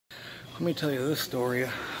Let me tell you this story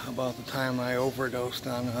about the time I overdosed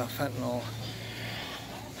on fentanyl.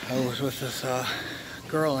 I was with this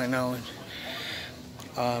girl I know,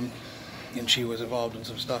 and she was involved in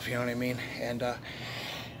some stuff, you know what I mean? And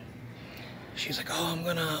she's like, "Oh, I'm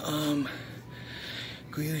gonna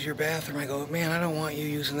go use your bathroom." I go, "Man, I don't want you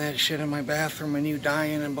using that shit in my bathroom and you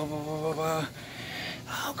dying and blah blah blah blah blah."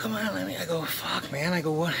 "Oh, come on, let me." I go, "Fuck, man." I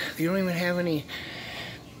go, "What? You don't even have any,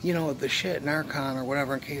 you know, the shit, Narcon or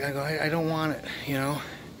whatever." In case. I go, I don't want it, you know.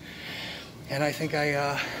 And I think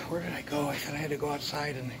where did I go? I said I had to go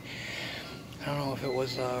outside, and I don't know if it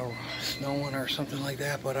was snowing or something like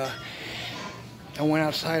that, but I went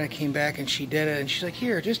outside. I came back, and she did it, and she's like,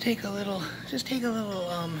 "Here, just take a little,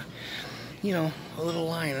 you know, a little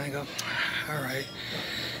line." And I go, "All right."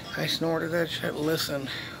 I snorted that shit. Listen,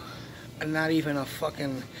 not even a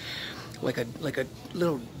fucking like a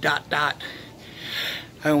little dot.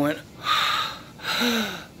 I went,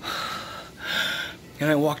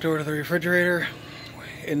 and I walked over to the refrigerator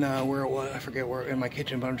in where it was, I forget where, in my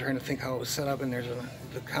kitchen, but I'm trying to think how it was set up, and there's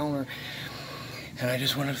the counter, and I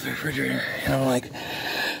just went up to the refrigerator, and I'm like,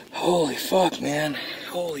 holy fuck, man,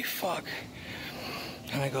 holy fuck.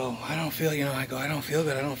 And I go, I don't feel, you know, I go, I don't feel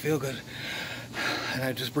good, and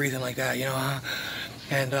I'm just breathing like that, you know,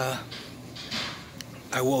 and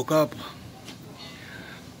I woke up,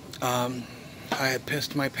 I had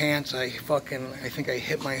pissed my pants. I think I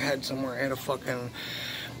hit my head somewhere. I had a fucking,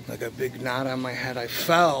 like a big knot on my head. I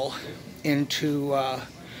fell into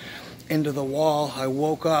the wall. I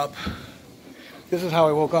woke up. This is how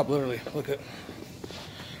I woke up, literally. Look at,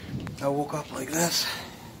 I woke up like this.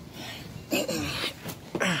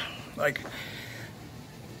 Like,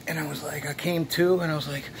 and I was like, I came to, and I was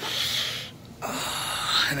like,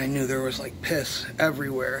 and I knew there was like piss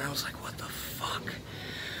everywhere. And I was like, what the fuck?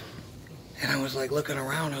 And I was like looking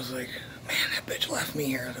around, I was like, man, that bitch left me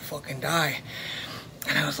here to fucking die.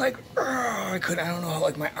 And I was like, I don't know,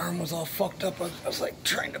 like my arm was all fucked up. I was like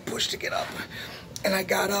trying to push to get up. And I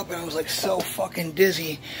got up, and I was like so fucking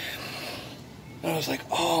dizzy. And I was like,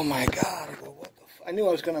 oh my God. I go, what the I knew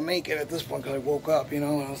I was gonna make it at this point because I woke up, you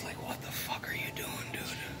know, and I was like, what the fuck are you doing, dude?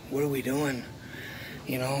 What are we doing?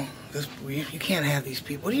 You know, you can't have these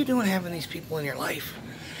people. What are you doing having these people in your life?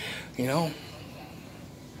 You know?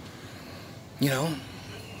 You know,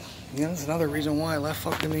 that's another reason why I left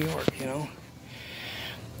fucking New York, you know.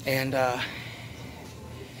 And I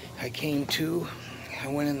came to, I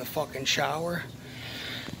went in the fucking shower,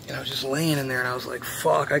 and I was just laying in there, and I was like,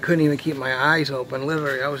 fuck, I couldn't even keep my eyes open,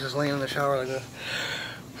 literally. I was just laying in the shower like this.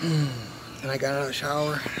 And I got out of the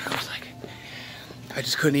shower, and I was like, I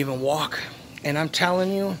just couldn't even walk. And I'm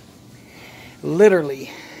telling you,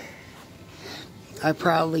 literally, I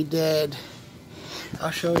probably did,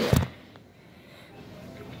 I'll show you.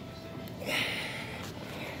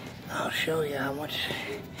 I'll show you how much.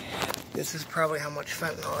 This is probably how much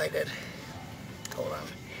fentanyl I did. Hold on.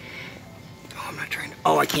 Oh, I'm not trying to.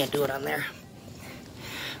 Oh, I can't do it on there.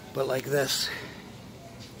 But like this.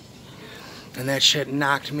 And that shit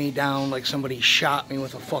knocked me down like somebody shot me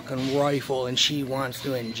with a fucking rifle, and she wants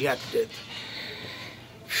to inject it.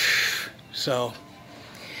 So,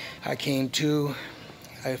 I came to.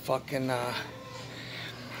 I fucking.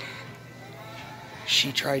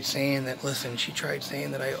 She tried saying that, listen, she tried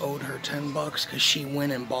saying that I owed her $10 because she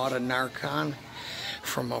went and bought a Narcon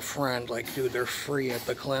from a friend. Like, dude, they're free at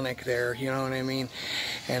the clinic there, you know what I mean?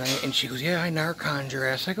 And she goes, yeah, I Narconed your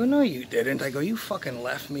ass. I go, no, you didn't. I go, you fucking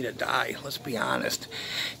left me to die, let's be honest.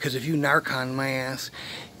 Because if you Narconed my ass,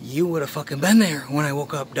 you would have fucking been there when I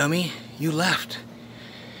woke up, dummy. You left.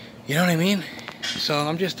 You know what I mean? So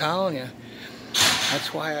I'm just telling you.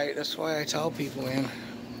 That's why I tell people, man.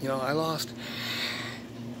 You know, I lost.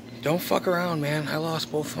 Don't fuck around, man. I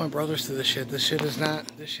lost both of my brothers to this shit. This shit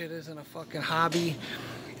isn't a fucking hobby.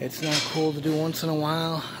 It's not cool to do once in a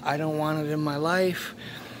while. I don't want it in my life.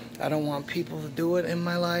 I don't want people to do it in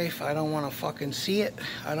my life. I don't want to fucking see it.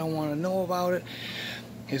 I don't want to know about it.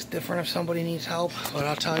 It's different if somebody needs help, but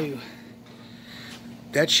I'll tell you,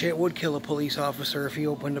 that shit would kill a police officer if he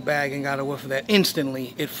opened a bag and got a whiff of that.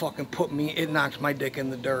 Instantly, it fucking knocked my dick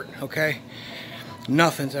in the dirt, okay?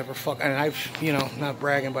 Nothing's ever fucking, and I've, you know, not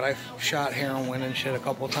bragging, but I've shot heroin and shit a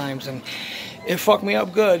couple times, and it fucked me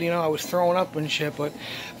up good, you know. I was throwing up and shit, but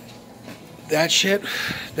that shit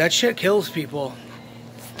kills people.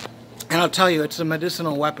 And I'll tell you, it's a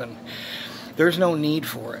medicinal weapon. There's no need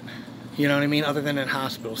for it, you know what I mean, other than in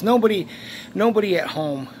hospitals. Nobody at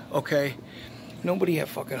home, okay? Nobody at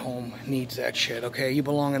fucking home needs that shit, okay? You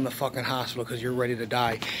belong in the fucking hospital because you're ready to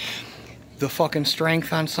die. The fucking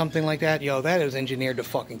strength on something like that, yo, that is engineered to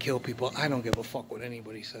fucking kill people. I don't give a fuck what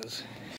anybody says.